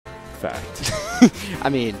fact. I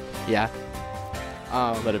mean, yeah.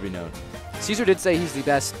 Let it be known. Caesar did say he's the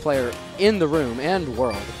best player in the room and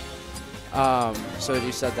world. So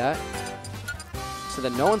you said that. So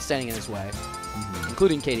that no one's standing in his way,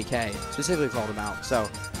 including KDK. Specifically called him out. So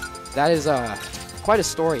that is quite a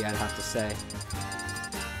story, I'd have to say.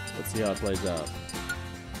 Let's see how it plays out.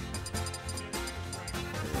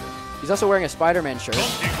 He's also wearing a Spider-Man shirt.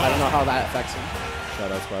 I don't know how that affects him.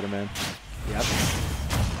 Shout out Spider-Man. Yep.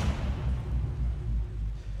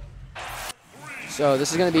 So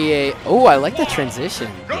this is going to be a... Oh, I like the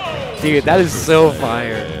transition. Dude, that is so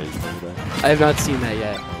fire. I have not seen that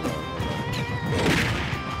yet.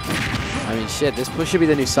 I mean, shit, this should be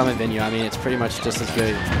the new Summit venue. I mean, it's pretty much just as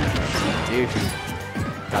good. Dude.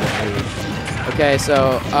 Okay,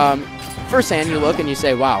 so first hand you look and you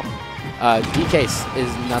say, wow, DK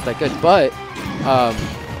is not that good, but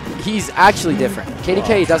he's actually different.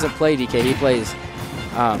 KDK doesn't play DK, he plays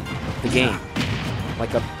the game.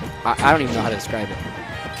 Like I don't even know how to describe it.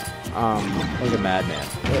 Like a madman.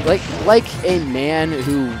 Like a man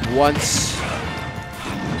who wants...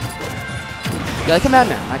 Yeah, like a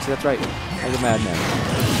madman. Actually, that's right. Like a madman.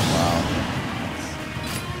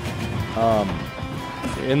 Wow.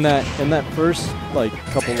 In that first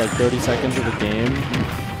couple 30 seconds of the game,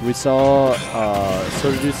 we saw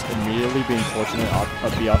SodaJuice immediately being fortunate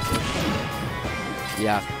at the opposite.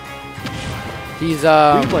 Yeah. He's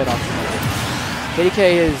We played opposite. KDK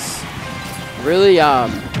is really well,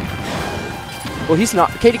 he's not.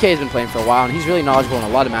 KDK has been playing for a while, and he's really knowledgeable in a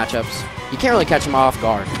lot of matchups. You can't really catch him off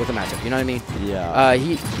guard with a matchup. You know what I mean? Yeah.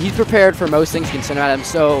 He's prepared for most things you can send at him.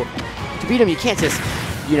 So to beat him, you can't just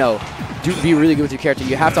be really good with your character.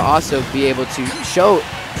 You have to also be able to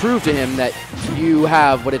prove to him that you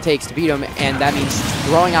have what it takes to beat him, and that means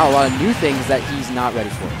throwing out a lot of new things that he's not ready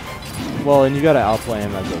for. Well, and you got to outplay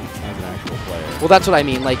him as an actual player. Well, that's what I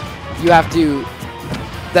mean. Like, you have to.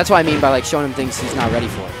 That's what I mean by showing him things he's not ready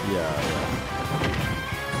for. Yeah.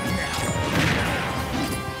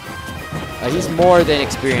 He's more than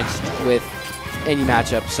experienced with any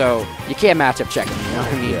matchup, so you can't matchup check him, you know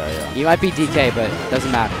what I mean? Yeah. You might be DK, but it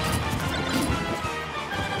doesn't matter.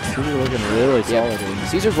 Caesar's looking really solid. Yep.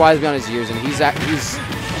 Caesar's wise beyond his years, and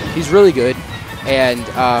he's really good. And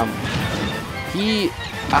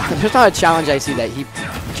there's not a challenge I see that he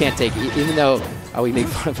can't take, even though we make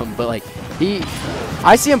fun of him. But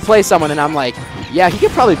I see him play someone, and I'm like, yeah, he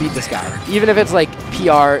could probably beat this guy, even if it's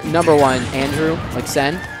PR #1 Andrew,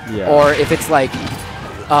 Sen. Yeah. Or if it's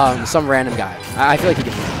some random guy. I feel like he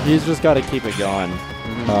can. He's just got to keep it going.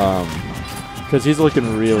 Because he's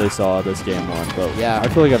looking really solid this game one. But yeah. I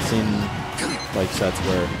feel like I've seen sets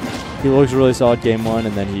where he looks really solid game one,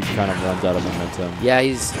 and then he kind of runs out of momentum. Yeah,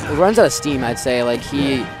 he runs out of steam, I'd say.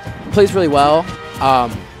 He plays really well.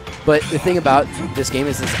 But the thing about this game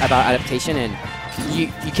is it's about adaptation, and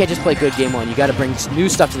you can't just play good game one. You got to bring new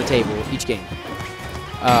stuff to the table each game.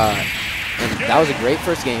 And that was a great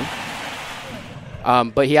first game.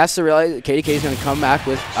 But he has to realize that KDK is going to come back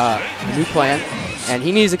with a new plan, and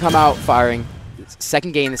he needs to come out firing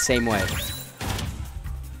second game the same way.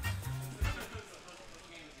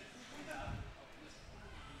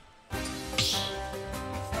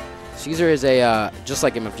 Caesar is just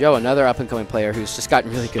like MFJoe, another up-and-coming player who's just gotten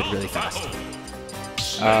really good really fast.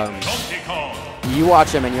 You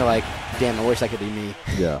watch him and you're like, damn, I wish that could be me.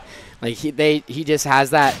 Yeah. He just has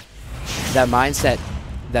that mindset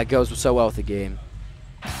that goes so well with the game.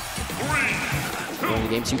 Going to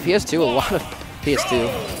game 2, PS2, a lot of PS2.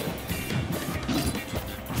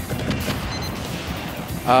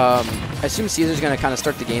 I assume Caesar's going to kind of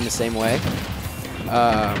start the game the same way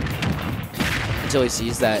until he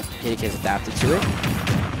sees that KDK has adapted to it.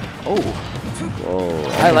 Oh. Whoa.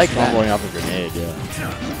 I like that. Going off a grenade, yeah.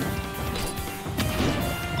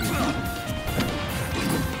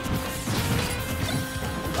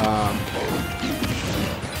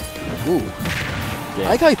 Ooh. Yeah. I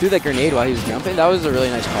like how he threw that grenade while he was jumping. That was a really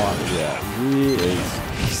nice call. Yeah,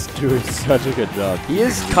 he's doing such a good job. He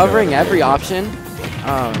is covering every option.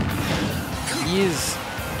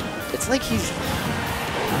 It's like he's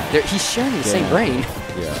sharing the same brain.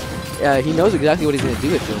 Yeah. He knows exactly what he's going to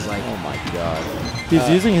do, it feels like. Oh my god. He's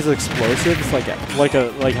using his explosives like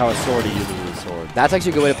how a sword uses a sword. That's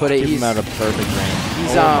actually a good way to put it. He's him out of perfect range.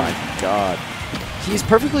 He's, oh my god. He's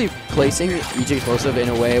perfectly placing each explosive in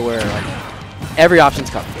a way where every option's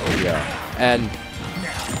covered. Yeah. And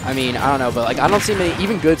I mean, I don't know, but I don't see many,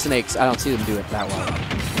 even good snakes, I don't see them do it that well.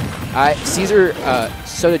 Caesar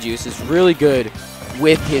SodaJuice is really good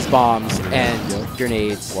with his bombs and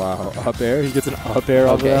grenades. Wow, up air? He gets an up air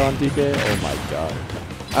over that on DK? Oh my god.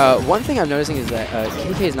 One thing I'm noticing is that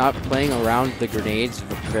KDK is not playing around the grenades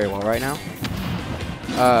very well right now.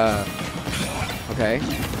 Okay.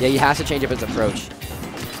 Yeah, he has to change up his approach.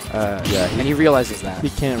 Yeah, and he realizes that. He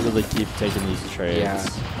can't really keep taking these trades. Yeah.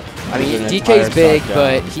 I mean, An DK's entire big, stock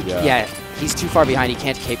but down. he's too far behind. He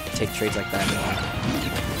can't take trades like that.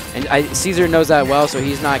 And Caesar knows that well, so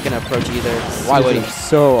he's not going to approach either. Why would he?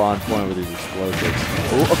 So on point with these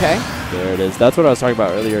explosives. Ooh, okay. There it is. That's what I was talking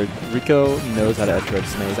about earlier. Rico knows how to edge guard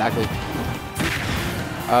Snake. Exactly.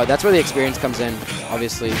 That's where the experience comes in,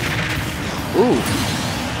 obviously. Ooh.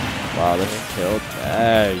 Wow, that's killed.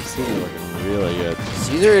 Dang, Caesar looking really good.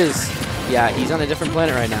 Caesar is, yeah, he's on a different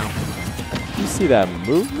planet right now. You see that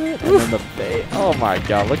movement? And then the bait. Oh my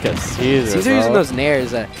god, look at Caesar. Caesar using those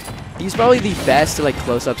nairs. He's probably the best to like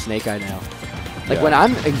close up Snake Eye now. Like when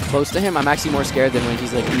I'm close to him, I'm actually more scared than when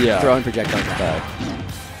he's like throwing projectiles back.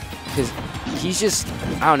 Because he's just,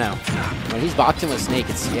 I don't know. When he's boxing with Snake,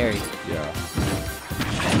 it's scary. Yeah.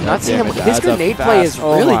 Not seeing him. His grenade play is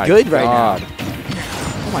really good right now.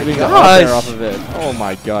 Oh my gosh. Off of it. Oh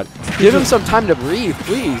my god. Give him some time to breathe,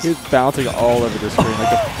 please. He's bouncing all over the screen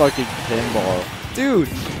like a fucking pinball. Dude,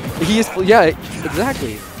 he is, yeah,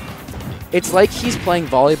 exactly. It's like he's playing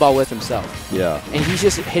volleyball with himself. Yeah. And he's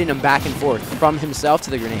just hitting him back and forth from himself to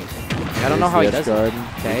the grenade. I don't know how he does it.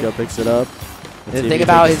 Okay. Rico picks it up. The thing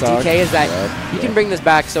about his DK is that he can bring this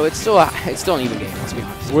back, so it's still an even game, let's be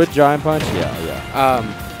honest. With Giant Punch? Yeah.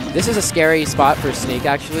 This is a scary spot for Snake,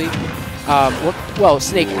 actually. Well,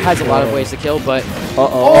 Snake has a lot of ways to kill, but...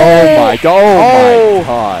 Oh my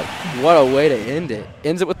god. What a way to end it.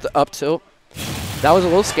 Ends it with the up tilt. That was a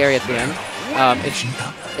little scary at the end.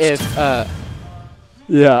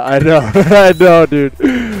 Yeah, I know. I know, dude.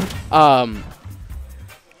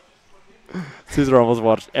 Caesar almost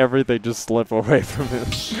watched everything just slip away from him.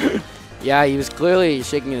 Yeah, he was clearly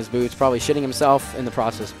shaking in his boots, probably shitting himself in the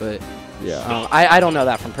process, but yeah. I don't know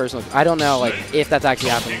that from personal. I don't know like if that's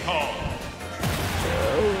actually happening.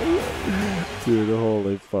 Dude,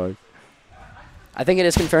 holy fuck. I think it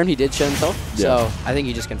is confirmed he did shit himself, yeah. so I think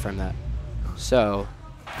he just confirmed that. So,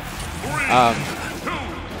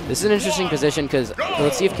 this is an interesting position because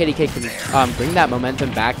let's see if KDK can bring that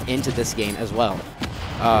momentum back into this game as well.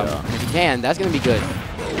 If he can, that's going to be good.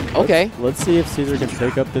 Okay. Let's see if Caesar can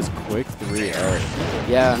pick up this quick 3-0.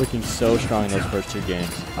 Yeah. He's looking so strong in those first 2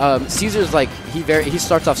 games. Caesar's like, he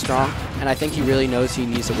starts off strong, and I think he really knows he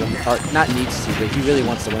needs to win, or not needs to, but he really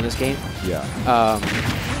wants to win this game. Yeah.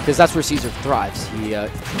 Because that's where Caesar thrives.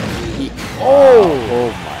 Oh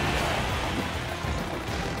my god.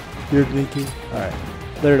 You're sneaky. Alright.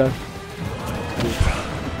 There it is.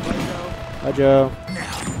 Hi, Joe.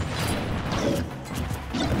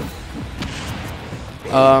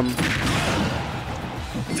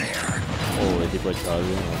 Holy, he played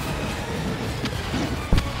Kazu.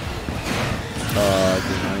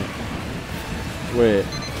 Good night. Wait.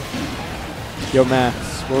 Yo, Max,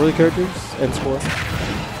 what were the characters and score?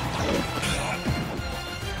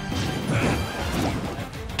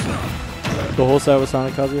 The whole set was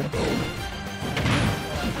Sonic Kazuya?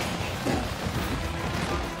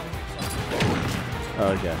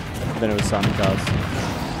 Oh, okay. Then it was Sonic Kaz.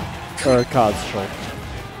 Or Kaz Shulk.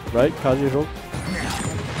 Right? Kazuya Shulk?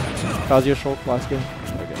 Kazuya Shulk last game?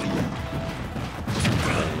 Okay.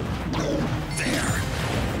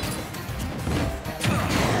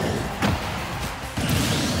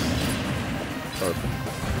 Perfect.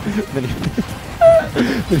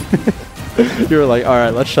 You were like,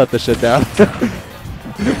 alright, let's shut this shit down.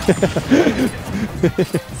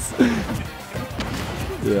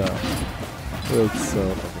 Yeah. That's so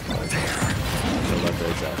fucking funny.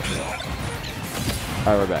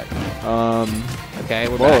 Alright, we're back. Okay,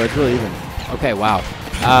 we're whoa, back. It's really even. Okay, wow.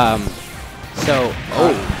 So,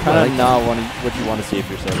 kind of not what you want to see if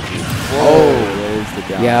you're SodaJuice. Whoa, there's the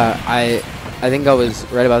down. Yeah, I think I was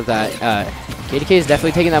right about that. KDK is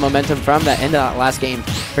definitely taking that momentum from that end of that last game,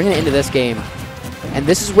 bringing it into this game. And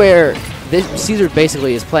this is where Caesar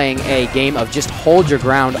basically is playing a game of just hold your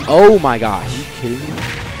ground. Oh my gosh. Are you kidding me?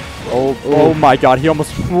 Oh my god, he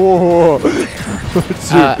almost... Whoa.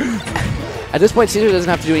 At this point, Caesar doesn't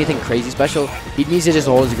have to do anything crazy special. He needs to just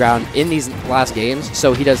hold his ground in these last games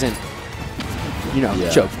so he doesn't,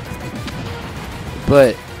 choke.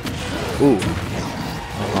 But, ooh.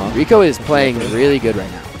 Rico is playing really good right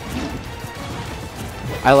now.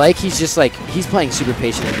 I like he's just like, he's playing super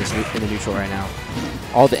patient in the neutral right now.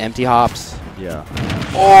 All the empty hops. Yeah.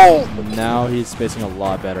 Oh! Now he's spacing a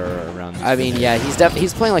lot better around these I mean, yeah,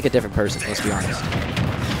 he's playing like a different person, let's be honest.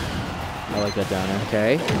 I like that down air.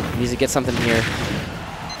 Okay. He needs to get something here.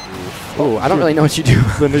 Ooh, I don't really know what you do.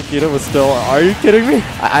 The Nikita was still... Are you kidding me?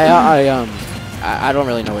 I don't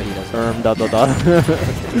really know what he does. Da da da.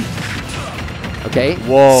 Okay.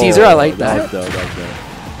 Whoa. Caesar, I like that. That's dope, that's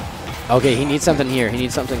dope. Okay, he needs something here. He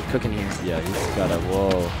needs something cooking here. Yeah, he's got a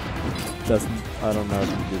whoa. That's I don't know if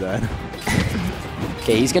he can do that.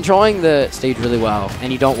 Okay, he's controlling the stage really well,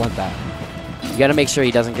 and you don't want that. You got to make sure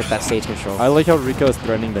he doesn't get that stage control. I like how Rico is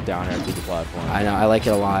threatening the down air through the platform. I know, I like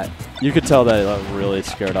it a lot. You could tell that really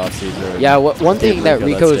scared off Caesar. Yeah, one thing that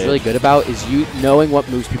Rico is stage. really good about is knowing what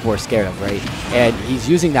moves people are scared of, right? And he's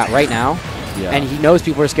using that right now, and he knows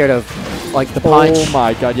people are scared of, like the punch. Oh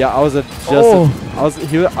my god! Yeah, I was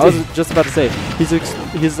just about to say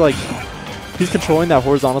he's controlling that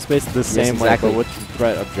horizontal space the same way, but with the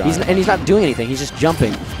threat of giant. And he's not doing anything. He's just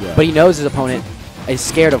jumping, Yeah. but he knows his opponent is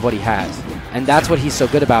scared of what he has, and that's what he's so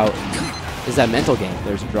good about. Is that mental game.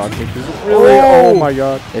 There's a drop kick. Really? Oh my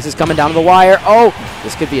god! This is coming down to the wire. Oh,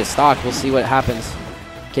 this could be a stock. We'll see what happens.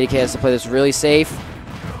 KDK has to play this really safe.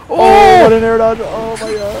 Oh, what an air dodge! Oh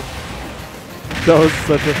my god!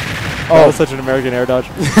 That was such an American air dodge.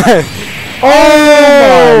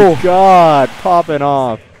 Oh my god! Popping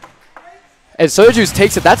off. And SodaJuice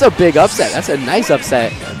takes it. That's a big upset. That's a nice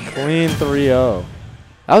upset. Clean 3-0.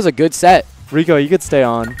 That was a good set. Rico, you could stay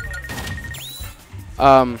on.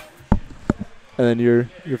 And then you're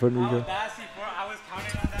fun, Rico.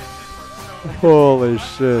 Holy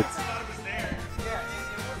shit.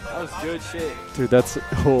 That was good shit. Dude, that's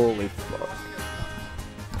holy fuck.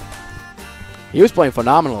 He was playing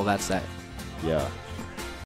phenomenal that set. Yeah.